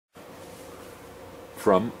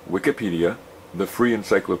From Wikipedia, the free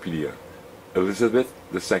encyclopedia. Elizabeth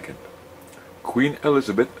II. Queen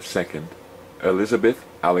Elizabeth II, Elizabeth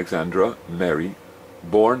Alexandra Mary,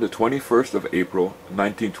 born the 21st of April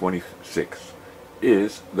 1926,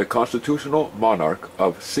 is the constitutional monarch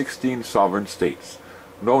of 16 sovereign states,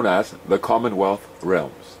 known as the Commonwealth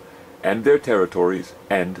realms, and their territories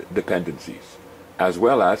and dependencies, as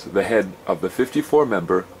well as the head of the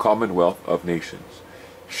 54-member Commonwealth of Nations.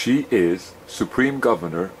 She is Supreme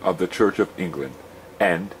Governor of the Church of England,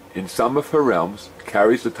 and, in some of her realms,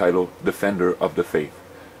 carries the title Defender of the Faith,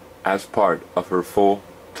 as part of her full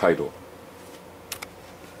title.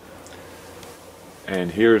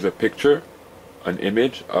 And here's a picture, an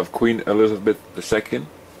image of Queen Elizabeth II,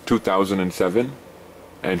 2007,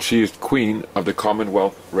 and she is Queen of the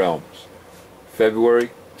Commonwealth realms,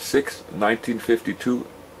 February 6, 1952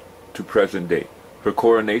 to present day. Her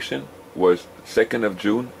coronation was 2nd of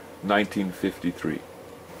June, 1953.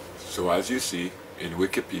 So as you see in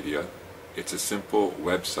Wikipedia, it's a simple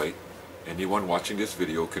website. Anyone watching this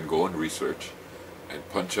video can go and research and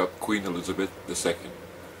punch up Queen Elizabeth II.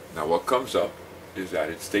 Now what comes up is that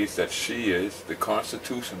it states that she is the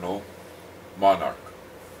constitutional monarch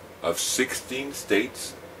of 16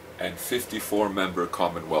 states and 54-member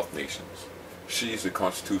Commonwealth nations. She is the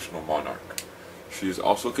constitutional monarch. She is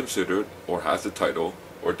also considered, or has the title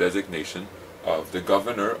or designation, of the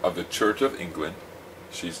Governor of the Church of England.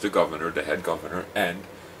 She's the governor, the head governor, and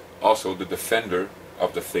also the Defender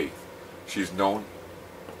of the Faith. She's known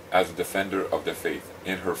as a Defender of the Faith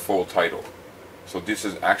in her full title. So this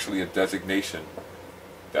is actually a designation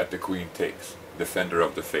that the Queen takes, Defender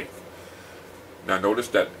of the Faith. Now notice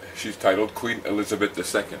that she's titled Queen Elizabeth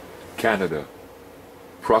II. Canada.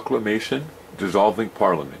 Proclamation dissolving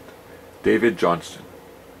Parliament. David Johnston.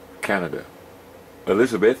 Canada.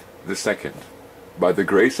 Elizabeth II. By the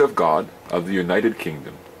grace of God of the United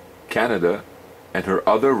Kingdom, Canada and her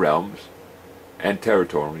other realms and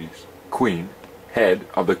territories, Queen, head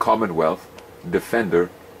of the Commonwealth,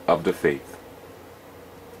 Defender of the Faith.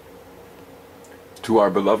 To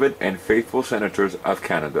our beloved and faithful Senators of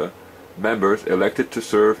Canada, members elected to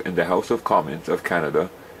serve in the House of Commons of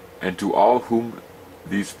Canada, and to all whom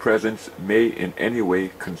these presents may in any way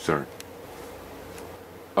concern.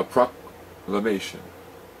 A proclamation.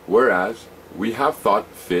 Whereas we have thought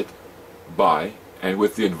fit, by and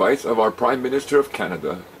with the advice of our Prime Minister of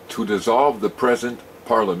Canada, to dissolve the present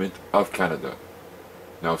Parliament of Canada.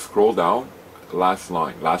 Now scroll down, last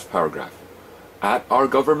line, last paragraph. At our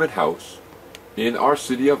Government House, in our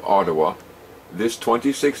city of Ottawa, this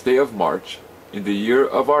 26th day of March, in the year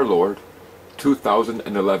of our Lord,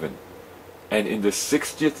 2011, and in the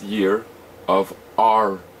 60th year of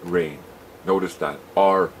our reign. Notice that,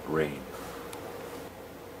 our reign.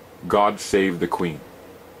 God Save the Queen.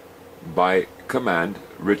 By command,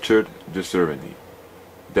 Richard de Servigny,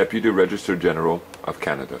 Deputy Register General of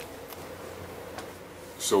Canada.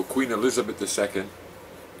 So Queen Elizabeth II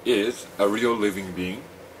is a real living being.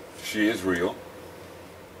 She is real.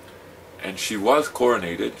 And she was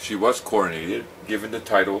coronated, given the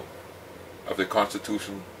title of the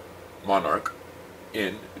Constitutional Monarch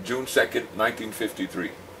in June 2nd,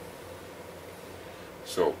 1953.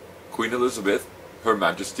 So Queen Elizabeth, Her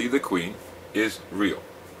Majesty the Queen, is real.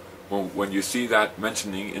 When you see that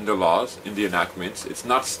mentioning in the laws, in the enactments, it's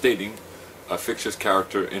not stating a fictitious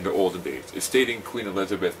character in the olden days. It's stating Queen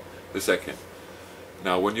Elizabeth II.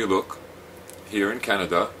 Now when you look here in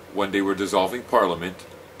Canada, when they were dissolving Parliament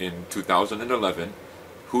in 2011,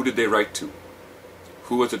 who did they write to?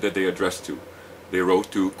 Who was it that they addressed to? They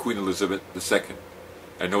wrote to Queen Elizabeth II.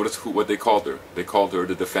 And notice what they called her. They called her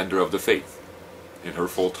the Defender of the Faith in her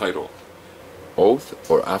full title. Oath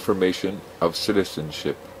or affirmation of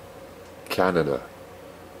citizenship. Canada.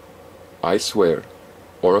 I swear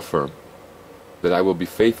or affirm that I will be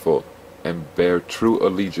faithful and bear true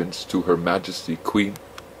allegiance to Her Majesty Queen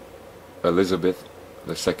Elizabeth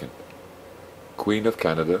II, Queen of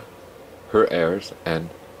Canada, her heirs and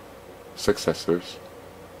successors,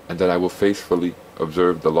 and that I will faithfully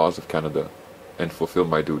observe the laws of Canada and fulfill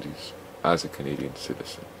my duties as a Canadian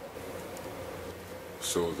citizen.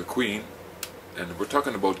 So the Queen, and we're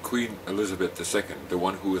talking about Queen Elizabeth II, the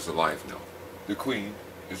one who is alive now. The Queen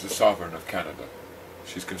is the sovereign of Canada.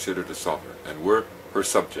 She's considered a sovereign, and we're her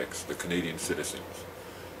subjects, the Canadian citizens.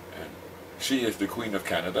 And she is the Queen of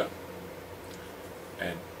Canada,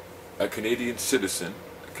 and a Canadian citizen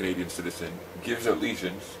gives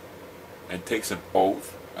allegiance and takes an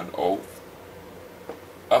oath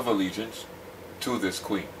of allegiance to this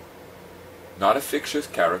Queen. Not a fictitious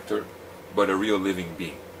character, but a real living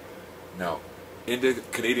being. Now, in the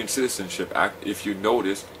Canadian Citizenship Act, if you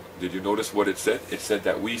notice, Did you notice what it said? It said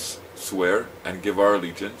that we swear and give our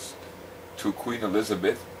allegiance to Queen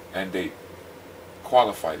Elizabeth, and they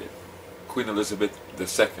qualified it. Queen Elizabeth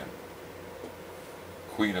II,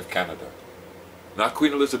 Queen of Canada. Not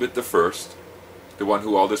Queen Elizabeth I, the one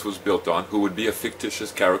who all this was built on, who would be a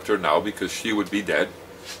fictitious character now because she would be dead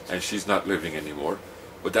and she's not living anymore.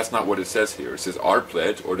 But that's not what it says here. It says our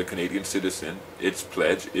pledge, or the Canadian citizen, its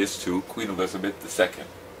pledge is to Queen Elizabeth II.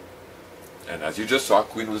 And as you just saw,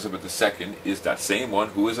 Queen Elizabeth II is that same one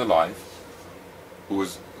who is alive, who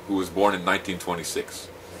was born in 1926.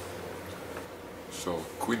 So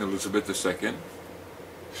Queen Elizabeth II,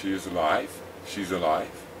 she is alive, she's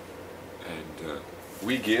alive, and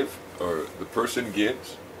we give, or the person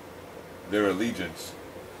gives, their allegiance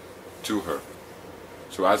to her.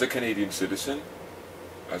 So as a Canadian citizen,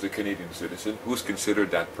 who's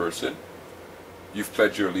considered that person, you've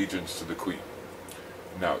pledged your allegiance to the Queen.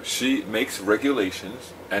 Now, she makes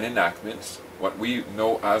regulations and enactments, what we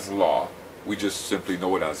know as law. We just simply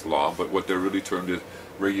know it as law, but what they're really termed is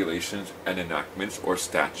regulations and enactments or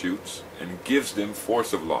statutes, and gives them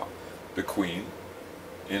force of law. The Queen,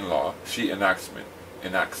 in law, she enacts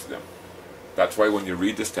them. That's why when you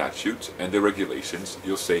read the statutes and the regulations,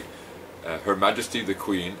 you'll say, Her Majesty the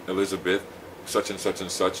Queen, Elizabeth, such and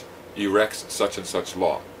such, erects such and such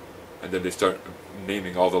law. And then they start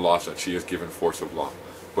naming all the laws that she has given force of law.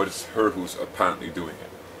 But it's her who's apparently doing it.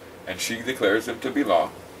 And she declares them to be law,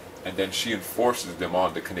 and then she enforces them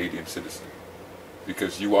on the Canadian citizen.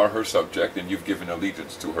 Because you are her subject and you've given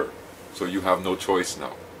allegiance to her. So you have no choice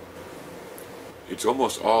now. It's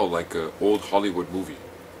almost all like an old Hollywood movie.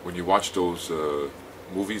 When you watch those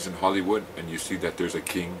movies in Hollywood and you see that there's a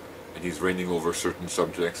king and he's reigning over certain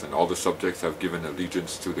subjects, and all the subjects have given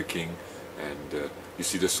allegiance to the king, and you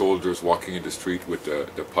see the soldiers walking in the street with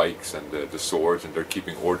the pikes and the swords, and they're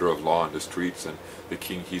keeping order of law in the streets, and the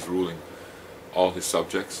king, he's ruling all his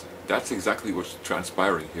subjects. That's exactly what's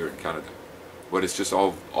transpiring here in Canada. But it's just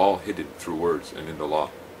all hidden through words and in the law,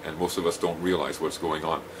 and most of us don't realize what's going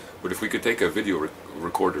on. But if we could take a video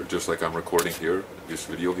recorder, just like I'm recording here, this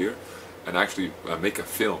video here, and actually make a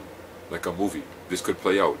film, like a movie, this could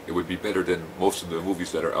play out. It would be better than most of the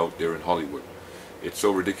movies that are out there in Hollywood. It's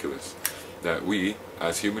so ridiculous that we,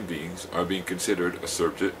 as human beings, are being considered a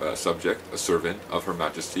subject, a servant of Her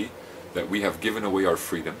Majesty, that we have given away our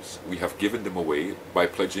freedoms. We have given them away by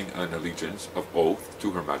pledging an allegiance of oath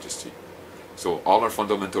to Her Majesty. So all our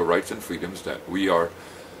fundamental rights and freedoms that we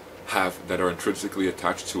have that are intrinsically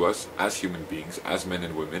attached to us as human beings, as men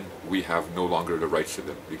and women, we have no longer the rights to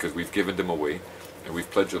them because we've given them away and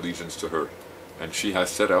we've pledged allegiance to her. And she has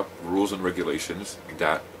set up rules and regulations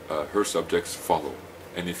that her subjects follow.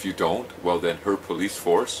 And if you don't, well then her police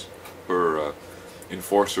force, her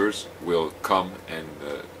enforcers will come and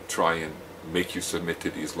try and make you submit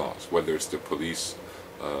to these laws, whether it's the police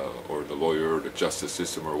or the lawyer or the justice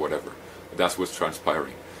system or whatever. That's what's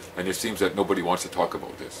transpiring. And it seems that nobody wants to talk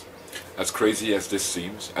about this. As crazy as this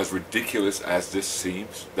seems, as ridiculous as this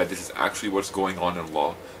seems, that this is actually what's going on in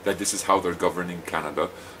law, that this is how they're governing Canada,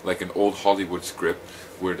 like an old Hollywood script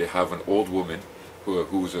where they have an old woman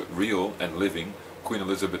who's a real and living Queen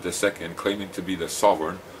Elizabeth II claiming to be the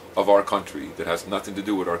sovereign of our country that has nothing to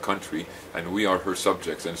do with our country, and we are her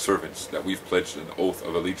subjects and servants, that we've pledged an oath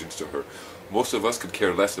of allegiance to her. Most of us could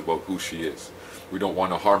care less about who she is. We don't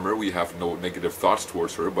want to harm her, we have no negative thoughts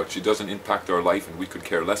towards her, but she doesn't impact our life and we could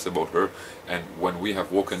care less about her. And when we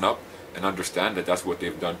have woken up and understand that that's what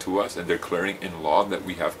they've done to us, and they're declaring in law that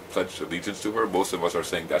we have pledged allegiance to her, most of us are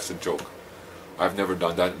saying that's a joke. I've never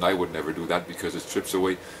done that, and I would never do that because it strips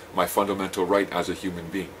away my fundamental right as a human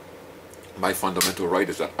being. My fundamental right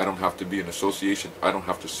is that I don't have to be an association, I don't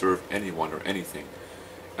have to serve anyone or anything.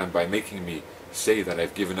 And by making me say that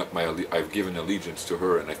I've given allegiance to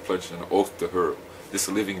her and I've pledged an oath to her, this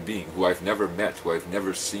living being who I've never met, who I've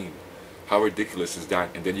never seen, how ridiculous is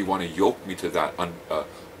that? And then you want to yoke me to that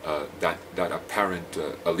that apparent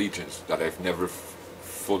allegiance that I've never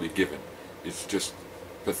fully given. It's just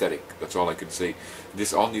pathetic. That's all I can say.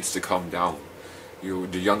 This all needs to come down.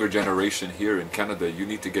 The younger generation here in Canada, you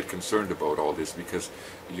need to get concerned about all this because,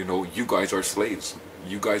 you know, you guys are slaves.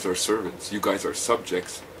 You guys are servants. You guys are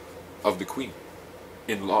subjects of the Queen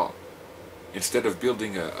in law. Instead of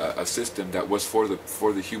building a system that was for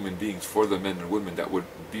the human beings, for the men and women, that would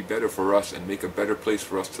be better for us and make a better place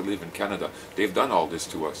for us to live in Canada. They've done all this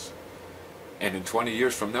to us. And in 20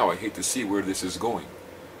 years from now, I hate to see where this is going.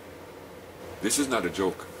 This is not a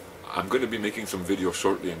joke. I'm going to be making some videos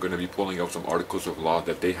shortly. I'm going to be pulling out some articles of law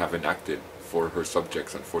that they have enacted for her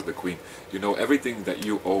subjects and for the Queen. You know, everything that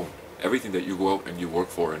you own, everything that you go out and you work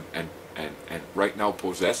for and and right now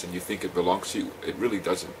possess, and you think it belongs to you. It really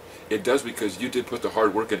doesn't. It does because you did put the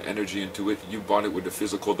hard work and energy into it. You bought it with the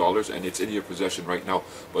physical dollars, and it's in your possession right now.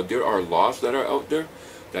 But there are laws that are out there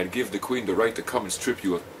that give the Queen the right to come and strip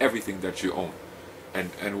you of everything that you own.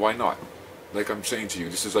 And why not? Like I'm saying to you,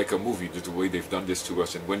 this is like a movie, the way they've done this to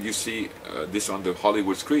us. And when you see this on the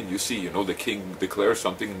Hollywood screen, you see, the king declares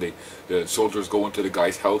something, and the soldiers go into the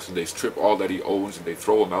guy's house and they strip all that he owns and they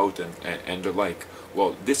throw him out and the like.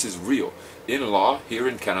 Well, this is real. In law, here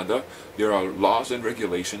in Canada, there are laws and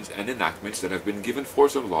regulations and enactments that have been given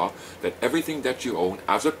force of law that everything that you own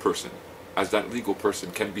as a person, as that legal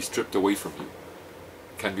person, can be stripped away from you.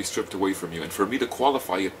 Can be stripped away from you. And for me to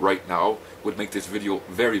qualify it right now would make this video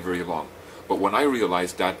very, very long. But when I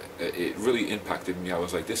realized that, it really impacted me. I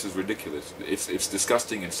was like, this is ridiculous. It's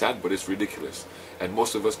disgusting and sad, but it's ridiculous. And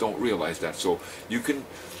most of us don't realize that. So you can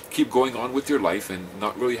keep going on with your life and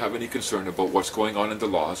not really have any concern about what's going on in the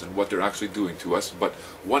laws and what they're actually doing to us. But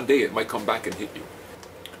one day it might come back and hit you.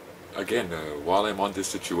 Again, while I'm on this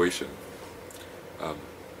situation,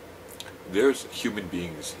 there's human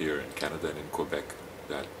beings here in Canada and in Quebec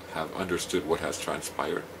that have understood what has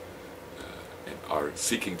transpired and are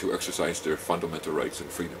seeking to exercise their fundamental rights and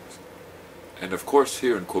freedoms. And of course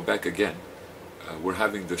here in Quebec again, we're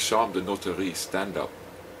having the Chambre de Notaries stand up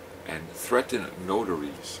and threaten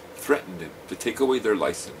notaries, threaten them to take away their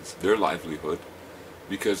license, their livelihood,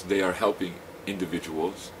 because they are helping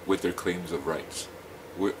individuals with their claims of rights,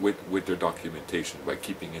 with their documentation, by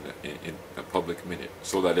keeping in a public minute,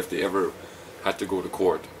 so that if they ever had to go to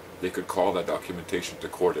court, they could call that documentation to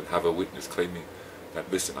court and have a witness claiming that,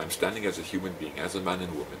 listen, I'm standing as a human being, as a man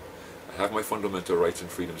and woman. I have my fundamental rights and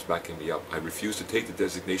freedoms backing me up. I refuse to take the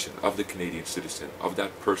designation of the Canadian citizen, of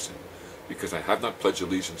that person, because I have not pledged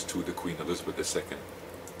allegiance to the Queen Elizabeth II.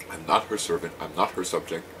 I'm not her servant. I'm not her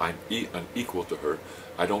subject. I'm unequal to her.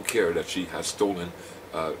 I don't care that she has stolen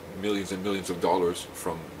millions and millions of dollars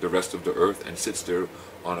from the rest of the earth and sits there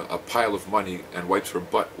on a pile of money and wipes her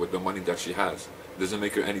butt with the money that she has. It doesn't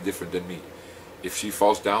make her any different than me. If she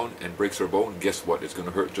falls down and breaks her bone, guess what? It's going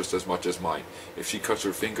to hurt just as much as mine. If she cuts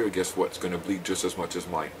her finger, guess what? It's going to bleed just as much as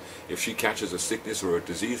mine. If she catches a sickness or a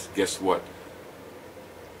disease, guess what?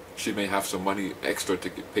 She may have some money extra to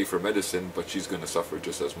pay for medicine, but she's going to suffer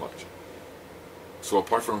just as much. So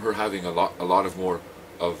apart from her having a lot of more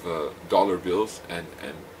of dollar bills and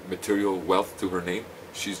material wealth to her name,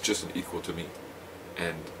 she's just an equal to me.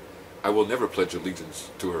 And I will never pledge allegiance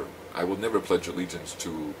to her. I will never pledge allegiance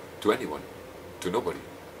to anyone. To nobody.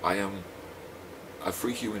 I am a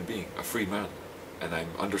free human being, a free man, and I'm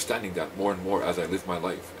understanding that more and more as I live my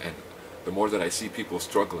life. And the more that I see people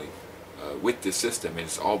struggling with this system, and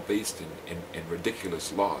it's all based in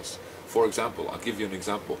ridiculous laws. For example, I'll give you an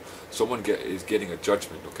example. Someone is getting a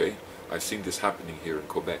judgment, okay? I've seen this happening here in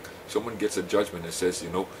Quebec. Someone gets a judgment and says,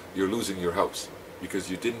 you're losing your house because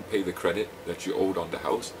you didn't pay the credit that you owed on the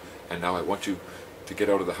house, and now I want you to get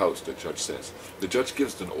out of the house, the judge says. The judge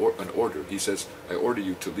gives an order. He says, I order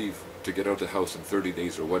you to leave, to get out of the house in 30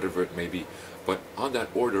 days or whatever it may be. But on that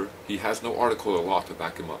order, he has no article of law to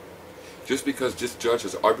back him up. Just because this judge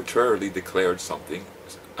has arbitrarily declared something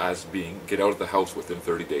as being get out of the house within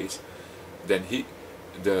 30 days, then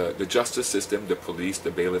the justice system, the police,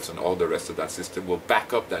 the bailiffs, and all the rest of that system will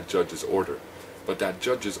back up that judge's order. But that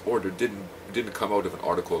judge's order didn't come out of an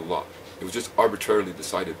article of law. It was just arbitrarily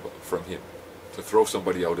decided from him to throw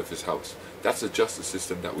somebody out of his house. That's the justice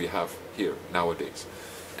system that we have here nowadays.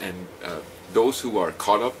 And those who are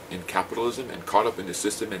caught up in capitalism and caught up in the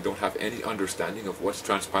system and don't have any understanding of what's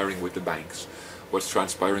transpiring with the banks, what's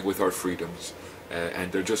transpiring with our freedoms,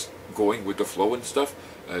 and they're just going with the flow and stuff,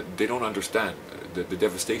 they don't understand the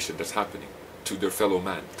devastation that's happening to their fellow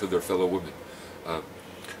man, to their fellow women.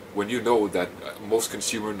 When you know that most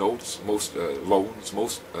consumer notes, most loans,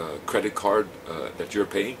 most credit card that you're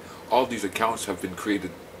paying, all these accounts have been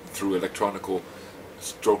created through electronical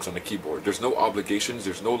strokes on the keyboard. There's no obligations,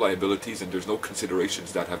 there's no liabilities, and there's no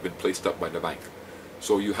considerations that have been placed up by the bank.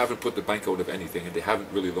 So you haven't put the bank out of anything, and they haven't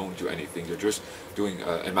really loaned you anything. They're just doing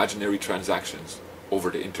imaginary transactions over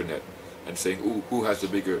the internet and saying, ooh, who has the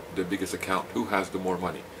biggest account? Who has the more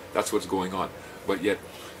money? That's what's going on. But yet,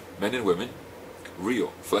 men and women,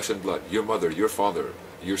 real, flesh and blood, your mother, your father,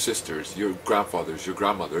 your sisters, your grandfathers, your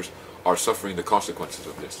grandmothers, are suffering the consequences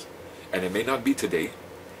of this. And it may not be today,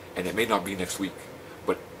 and it may not be next week,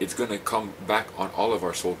 but it's going to come back on all of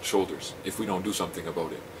our shoulders if we don't do something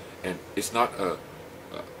about it. And it's not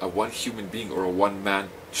a one human being or a one man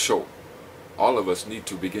show. All of us need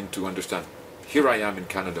to begin to understand, here I am in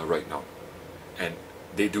Canada right now, and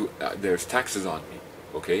there's taxes on me,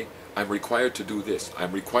 okay? I'm required to do this,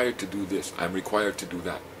 I'm required to do this, I'm required to do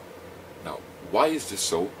that. Now, why is this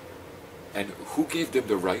so? And who gave them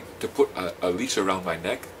the right to put a leash around my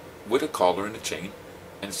neck with a collar and a chain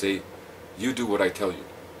and say, you do what I tell you,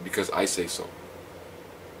 because I say so?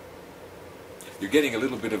 You're getting a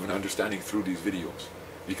little bit of an understanding through these videos,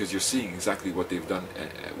 because you're seeing exactly what they've done,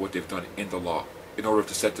 in the law in order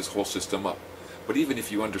to set this whole system up. But even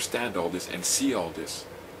if you understand all this and see all this,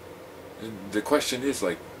 the question is,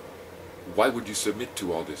 like, why would you submit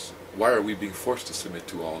to all this? Why are we being forced to submit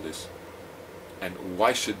to all this? And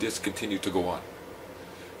why should this continue to go on?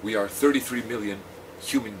 We are 33 million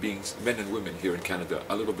human beings, men and women, here in Canada,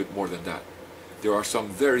 a little bit more than that. There are some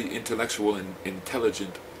very intellectual and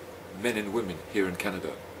intelligent men and women here in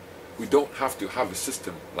Canada. We don't have to have a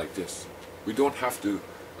system like this. We don't have to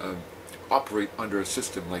operate under a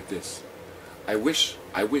system like this. I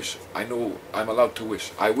know I'm allowed to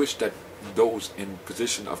wish. I wish that those in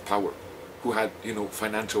position of power, who had,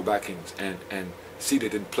 financial backings and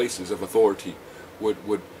seated in places of authority,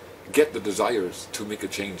 would get the desires to make a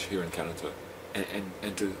change here in Canada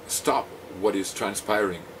and to stop what is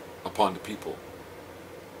transpiring upon the people.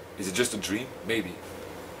 Is it just a dream? Maybe.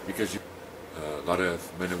 Because a lot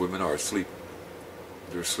of men and women are asleep.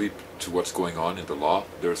 They're asleep to what's going on in the law.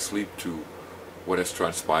 They're asleep to what has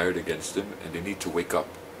transpired against them, and they need to wake up.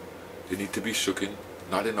 They need to be shooken,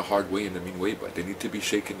 not in a hard way, in a mean way, but they need to be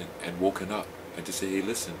shaken and woken up, and to say, hey,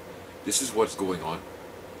 listen, this is what's going on.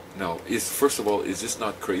 Now, first of all, is this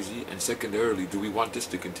not crazy? And secondarily, do we want this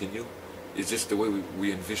to continue? Is this the way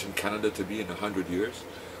we envision Canada to be in 100 years?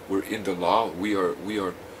 We're in the law, we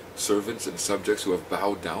are servants and subjects who have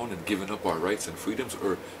bowed down and given up our rights and freedoms,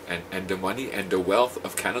 and the money and the wealth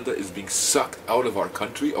of Canada is being sucked out of our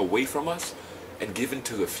country, away from us, and given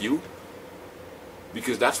to the few?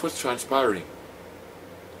 Because that's what's transpiring.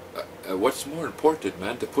 What's more important,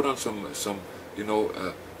 man, to put on some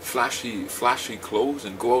flashy clothes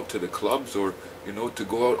and go out to the clubs, or to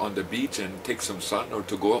go out on the beach and take some sun, or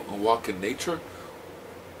to go out and walk in nature?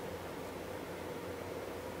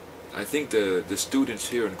 I think the students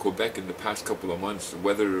here in Quebec in the past couple of months,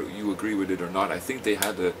 whether you agree with it or not, I think they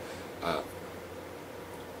had a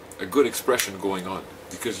good expression going on.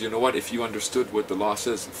 Because you know what, if you understood what the law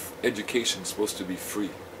says, education is supposed to be free,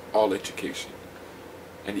 all education.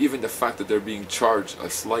 And even the fact that they're being charged a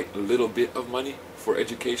little bit of money for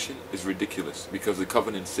education is ridiculous, because the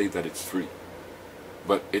covenants say that it's free.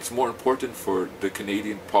 But it's more important for the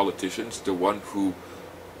Canadian politicians, the one who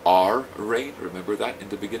are reign, remember that in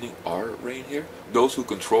the beginning, are reign here, those who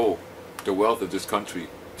control the wealth of this country,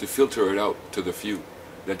 to filter it out to the few,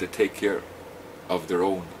 than to take care of their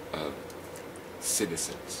own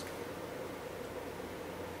citizens.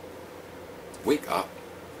 Wake up.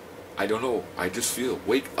 I don't know, I just feel,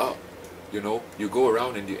 wake up. You go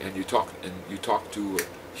around and you talk to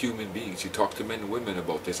human beings, you talk to men and women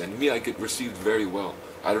about this, and me, I get received very well.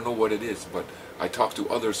 I don't know what it is, but I talk to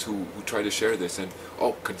others who try to share this, and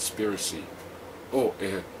oh, conspiracy, oh,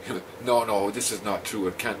 no, this is not true,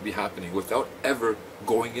 it can't be happening, without ever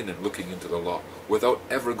going in and looking into the law, without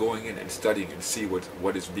ever going in and studying and see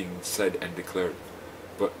what is being said and declared.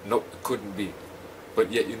 But no, it couldn't be. But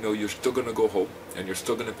yet, you're still going to go home, and you're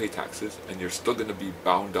still going to pay taxes, and you're still going to be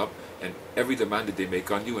bound up, and every demand that they make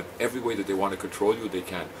on you, and every way that they want to control you, they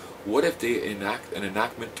can. What if they enact an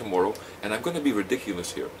enactment tomorrow, and I'm going to be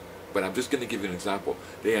ridiculous here, but I'm just going to give you an example.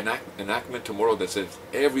 They enact an enactment tomorrow that says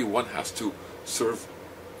everyone has to serve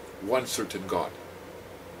one certain God.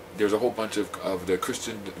 There's a whole bunch of the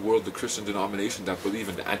Christian world, the Christian denomination, that believe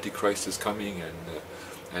in the Antichrist is coming, and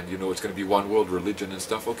it's going to be one world religion and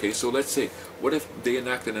stuff. Okay, so let's say, what if they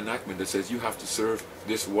enact an enactment that says you have to serve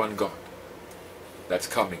this one God that's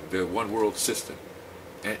coming, the one world system,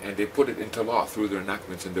 and they put it into law through their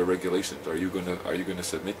enactments and their regulations? Are you gonna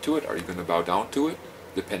submit to it? Are you gonna bow down to it,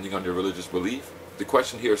 depending on your religious belief? The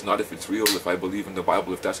question here is not if it's real, if I believe in the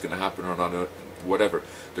Bible, if that's going to happen or not, whatever.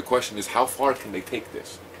 The question is, how far can they take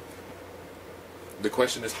this? The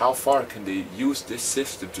question is, how far can they use this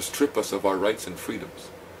system to strip us of our rights and freedoms?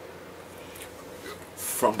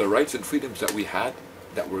 From the rights and freedoms that we had,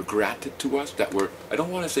 that were granted to us, I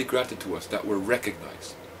don't want to say granted to us, that were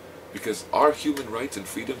recognized. Because our human rights and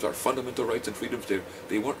freedoms, our fundamental rights and freedoms,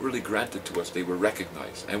 they weren't really granted to us, they were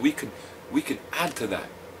recognized. And we can add to that.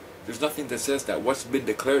 There's nothing that says that what's been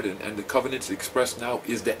declared and the covenants expressed now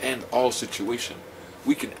is the end all situation.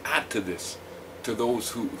 We can add to this, to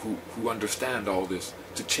those who understand all this,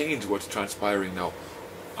 to change what's transpiring now.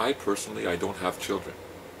 I personally, I don't have children,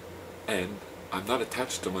 and I'm not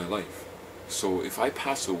attached to my life. So if I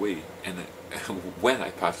pass away, and when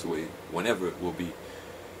I pass away, whenever it will be,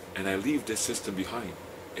 and I leave this system behind,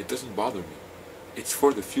 it doesn't bother me. It's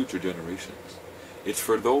for the future generations. It's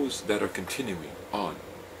for those that are continuing on.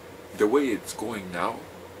 The way it's going now,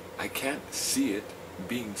 I can't see it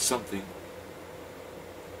being something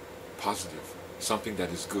positive, something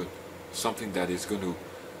that is good, something that is going to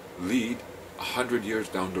lead 100 years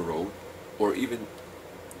down the road, or even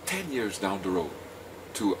 10 years down the road,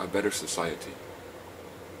 to a better society,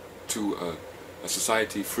 to a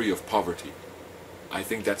society free of poverty. I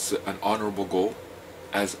think that's an honorable goal,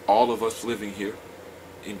 as all of us living here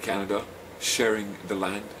in Canada, sharing the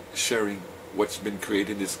land, sharing what's been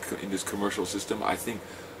created in this commercial system. I think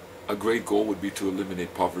a great goal would be to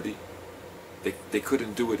eliminate poverty. They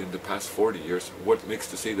couldn't do it in the past 40 years. What makes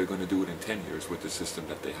to say they're going to do it in 10 years with the system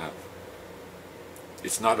that they have?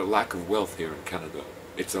 It's not a lack of wealth here in Canada.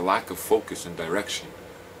 It's a lack of focus and direction,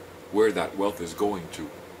 where that wealth is going to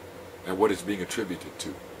and what it's being attributed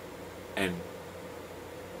to. And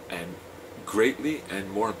greatly,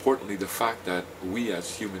 and more importantly, the fact that we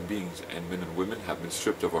as human beings and men and women have been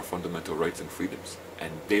stripped of our fundamental rights and freedoms,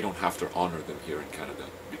 and they don't have to honor them here in Canada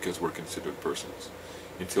because we're considered persons.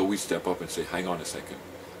 Until we step up and say, hang on a second,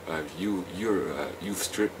 you've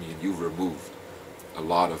stripped me and you've removed a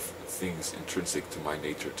lot of things intrinsic to my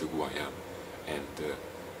nature, to who I am, and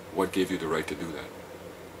what gave you the right to do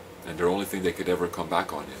that? And the only thing they could ever come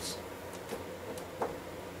back on is,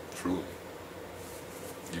 truly,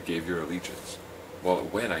 you gave your allegiance. Well,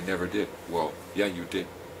 when? I never did. Well, yeah, you did,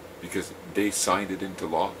 because they signed it into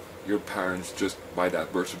law. Your parents, just by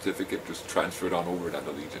that birth certificate, just transferred on over that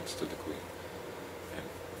allegiance to the Queen. And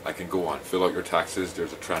I can go on. Fill out your taxes.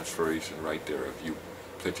 There's a transferation right there of you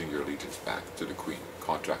pledging your allegiance back to the Queen,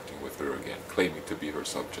 contracting with her again, claiming to be her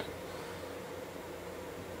subject.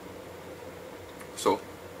 So,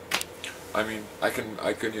 I mean, I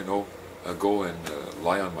can you know, go and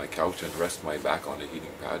lie on my couch and rest my back on a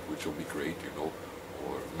heating pad, which will be great, you know.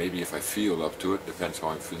 Or maybe if I feel up to it, depends how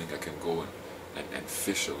I'm feeling, I can go and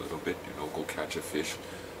fish a little bit, you know, go catch a fish.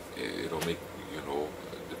 It'll make, you know,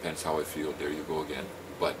 depends how I feel, there you go again.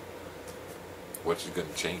 But what's it going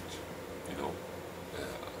to change, you know?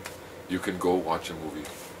 You can go watch a movie,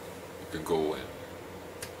 you can go and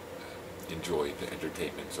enjoy the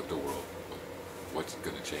entertainments of the world, but what's it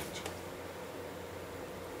going to change?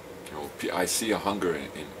 You know, I see a hunger in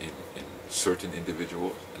certain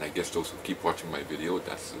individuals, and I guess those who keep watching my video,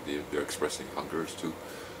 that's they're expressing hungers too.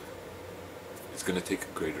 It's going to take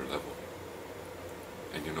a greater level.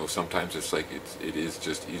 And you know, sometimes it's like it is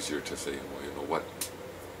just easier to say, well, you know what,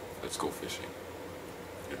 let's go fishing,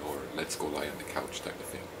 you know, or let's go lie on the couch type of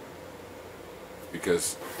thing.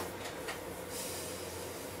 Because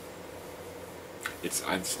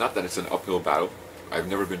it's not that it's an uphill battle. I've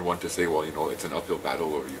never been one to say, well, you know, it's an uphill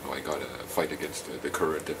battle, or, you know, I gotta fight against the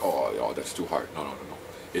current, and oh, that's too hard. No.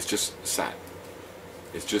 It's just sad.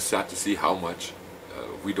 It's just sad to see how much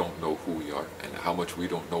we don't know who we are, and how much we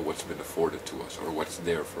don't know what's been afforded to us, or what's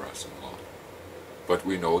there for us in law. But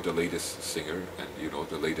we know the latest singer, and, you know,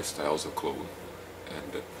 the latest styles of clothes,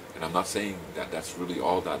 and I'm not saying that that's really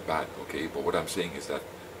all that bad, okay? But what I'm saying is that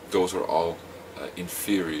those are all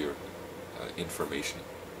inferior information.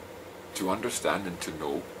 To understand and to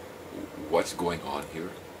know what's going on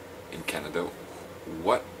here in Canada,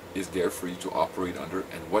 what is there for you to operate under,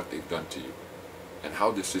 and what they've done to you, and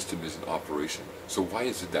how the system is in operation. So why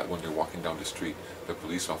is it that when you're walking down the street, the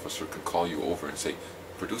police officer can call you over and say,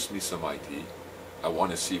 produce me some ID, I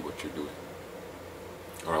want to see what you're doing,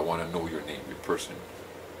 or I want to know your name, your person?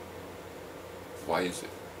 Why is it?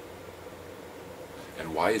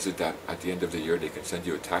 And why is it that at the end of the year they can send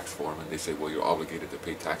you a tax form and they say, well, you're obligated to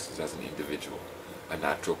pay taxes as an individual, a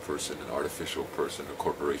natural person, an artificial person, a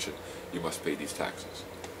corporation, you must pay these taxes?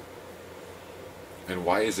 And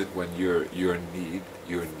why is it when you're in need,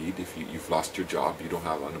 if you've lost your job, you don't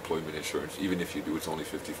have unemployment insurance, even if you do, it's only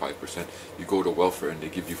 55%, you go to welfare and they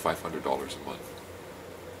give you $500 a month.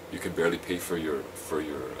 You can barely pay for your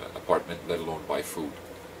apartment, let alone buy food,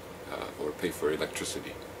 or pay for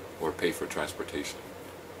electricity, or pay for transportation.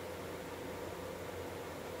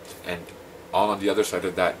 And on the other side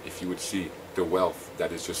of that, if you would see the wealth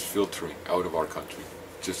that is just filtering out of our country,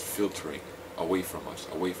 just filtering away from us,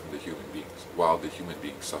 away from the human beings, while the human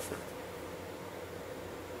beings suffer.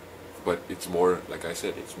 But it's more, like I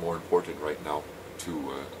said, it's more important right now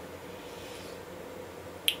to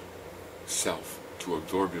to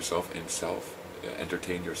absorb yourself in self,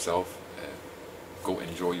 entertain yourself, go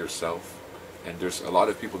enjoy yourself. And there's a lot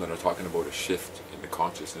of people that are talking about a shift in the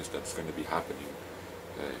consciousness that's going to be happening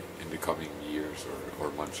in the coming years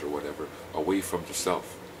or months or whatever, away from the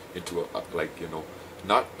self into like, you know,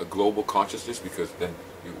 not a global consciousness, because then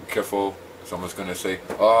you careful, someone's going to say,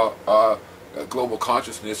 global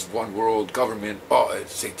consciousness, one world government, oh,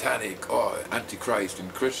 it's satanic, oh, antichrist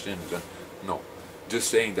and Christians, and no. Just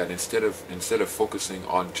saying that instead of focusing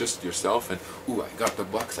on just yourself and, ooh, I got the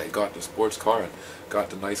bucks, I got the sports car, and got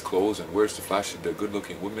the nice clothes, and where's the flashy, the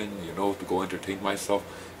good-looking women, you know, to go entertain myself,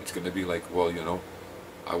 it's going to be like, well, you know,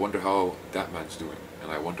 I wonder how that man's doing,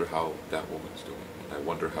 and I wonder how that woman's doing, and I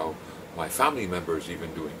wonder how my family members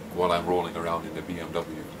even doing while I'm rolling around in the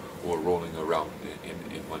BMW or rolling around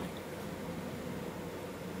in money.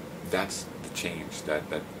 That's the change that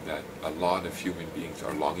a lot of human beings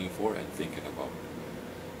are longing for and thinking about.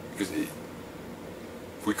 Because if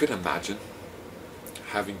we could imagine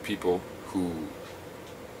having people who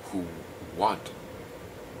want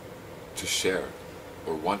to share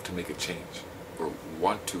or want to make a change or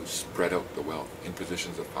want to spread out the wealth in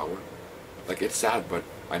positions of power, like, it's sad, but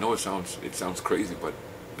I know it sounds crazy, but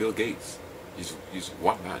Bill Gates, he's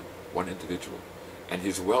one man, one individual, and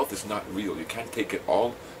his wealth is not real. You can't take it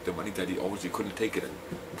all, the money that he owns, you couldn't take it and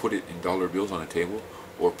put it in dollar bills on a table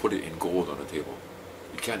or put it in gold on a table.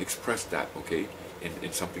 You can't express that, okay,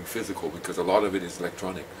 in something physical, because a lot of it is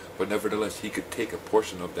electronic. But nevertheless, he could take a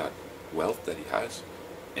portion of that wealth that he has,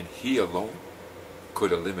 and he alone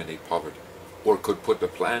could eliminate poverty, or could put the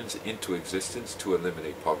plans into existence to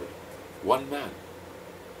eliminate poverty. One man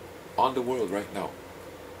on the world right now,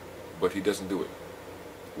 but he doesn't do it.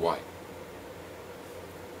 Why?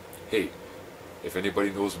 Hey, if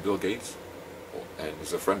anybody knows Bill Gates and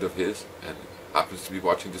is a friend of his and happens to be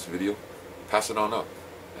watching this video, pass it on up.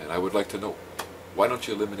 And I would like to know, why don't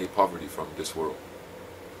you eliminate poverty from this world?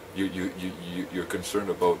 You're concerned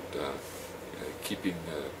about keeping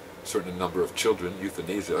a certain number of children,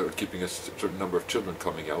 euthanasia, or keeping a certain number of children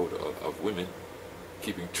coming out of women,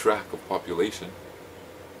 keeping track of population.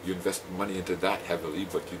 You invest money into that heavily,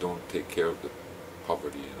 but you don't take care of the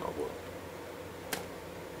poverty in our world.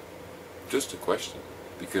 Just a question,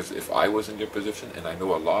 because if I was in your position, and I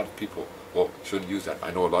know a lot of people, well, shouldn't use that, I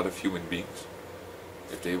know a lot of human beings,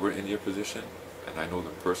 if they were in your position, and I know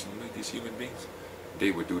them personally, these human beings,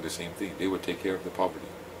 they would do the same thing. They would take care of the poverty,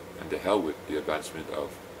 and to hell with the advancement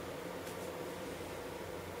of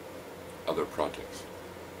other projects.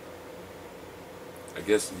 I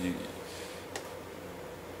guess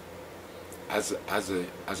as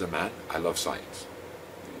a man, I love science.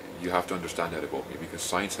 You have to understand that about me, because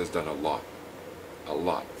science has done a lot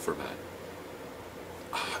for man.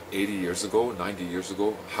 80 years ago, 90 years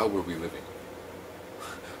ago, how were we living?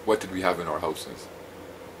 What did we have in our houses?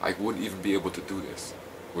 I wouldn't even be able to do this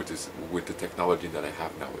with the technology that I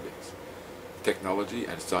have nowadays. Technology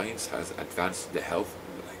and science has advanced the health,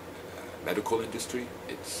 medical industry.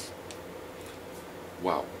 It's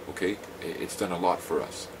wow, okay? It's done a lot for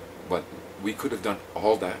us. But we could have done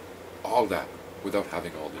all that without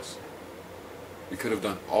having all this. We could have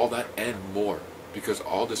done all that and more, because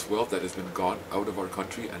all this wealth that has been gone out of our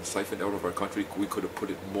country and siphoned out of our country, we could have put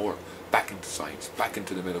it more back into science, back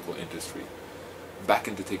into the medical industry, back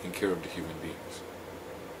into taking care of the human beings.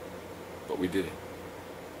 But we didn't.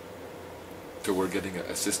 So we're getting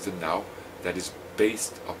a system now that is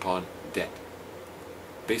based upon debt.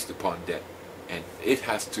 Based upon debt. And it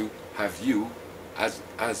has to have you,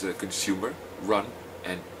 as a consumer, run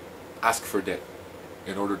and ask for debt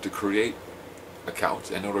in order to create accounts,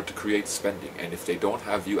 in order to create spending. And if they don't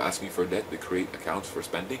have you asking for debt to create accounts for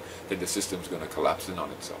spending, then the system's going to collapse in on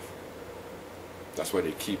itself. That's why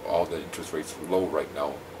they keep all the interest rates low right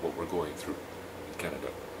now, what we're going through in Canada.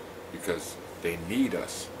 Because they need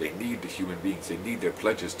us, they need the human beings, they need their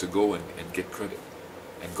pledges to go and get credit.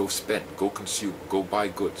 And go spend, go consume, go buy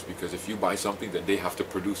goods. Because if you buy something, then they have to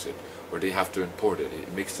produce it, or they have to import it.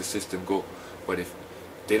 It makes the system go. But if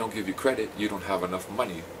they don't give you credit, you don't have enough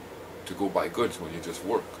money to go buy goods when you just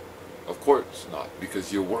work. Of course not,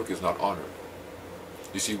 because your work is not honored.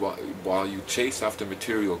 You see, while you chase after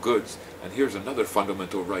material goods, and here's another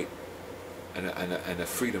fundamental right and a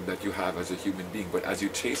freedom that you have as a human being, but as you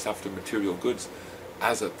chase after material goods,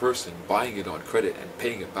 as a person, buying it on credit and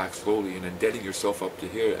paying it back slowly and indebting yourself up to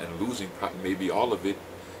here and losing maybe all of it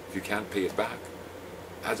if you can't pay it back.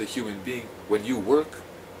 As a human being, when you work,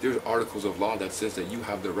 there's articles of law that says that you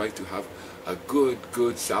have the right to have a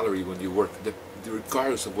good salary when you work,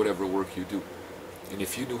 regardless of whatever work you do. And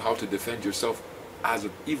if you knew how to defend yourself as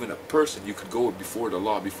even a person, you could go before the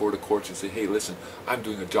law, before the courts, and say, hey, listen, I'm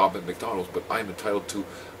doing a job at McDonald's, but I'm entitled to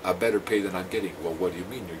a better pay than I'm getting. Well, what do you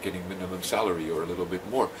mean? You're getting minimum salary or a little bit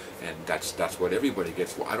more. And that's what everybody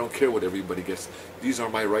gets. Well, I don't care what everybody gets. These are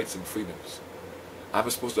my rights and freedoms. I'm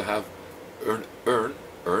supposed to have earn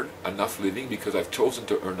enough living because I've chosen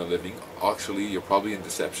to earn a living. Actually, you're probably in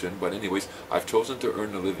deception, but anyways, I've chosen to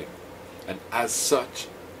earn a living. And as such,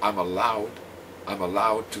 I'm allowed I'm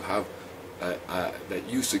allowed to have, that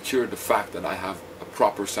you secure the fact that I have a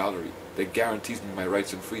proper salary that guarantees me my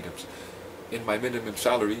rights and freedoms. In my minimum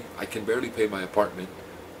salary, I can barely pay my apartment,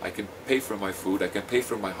 I can pay for my food, I can pay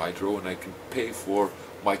for my hydro, and I can pay for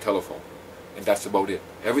my telephone. And that's about it.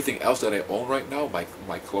 Everything else that I own right now,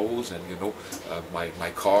 my clothes and, you know,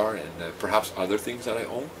 my car and perhaps other things that I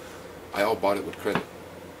own, I all bought it with credit.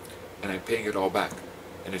 And I'm paying it all back.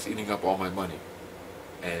 And it's eating up all my money.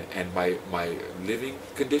 And my living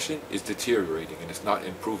condition is deteriorating and it's not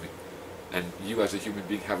improving. And you as a human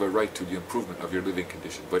being have a right to the improvement of your living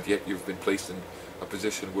condition, but yet you've been placed in a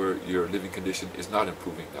position where your living condition is not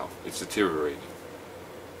improving now, it's deteriorating.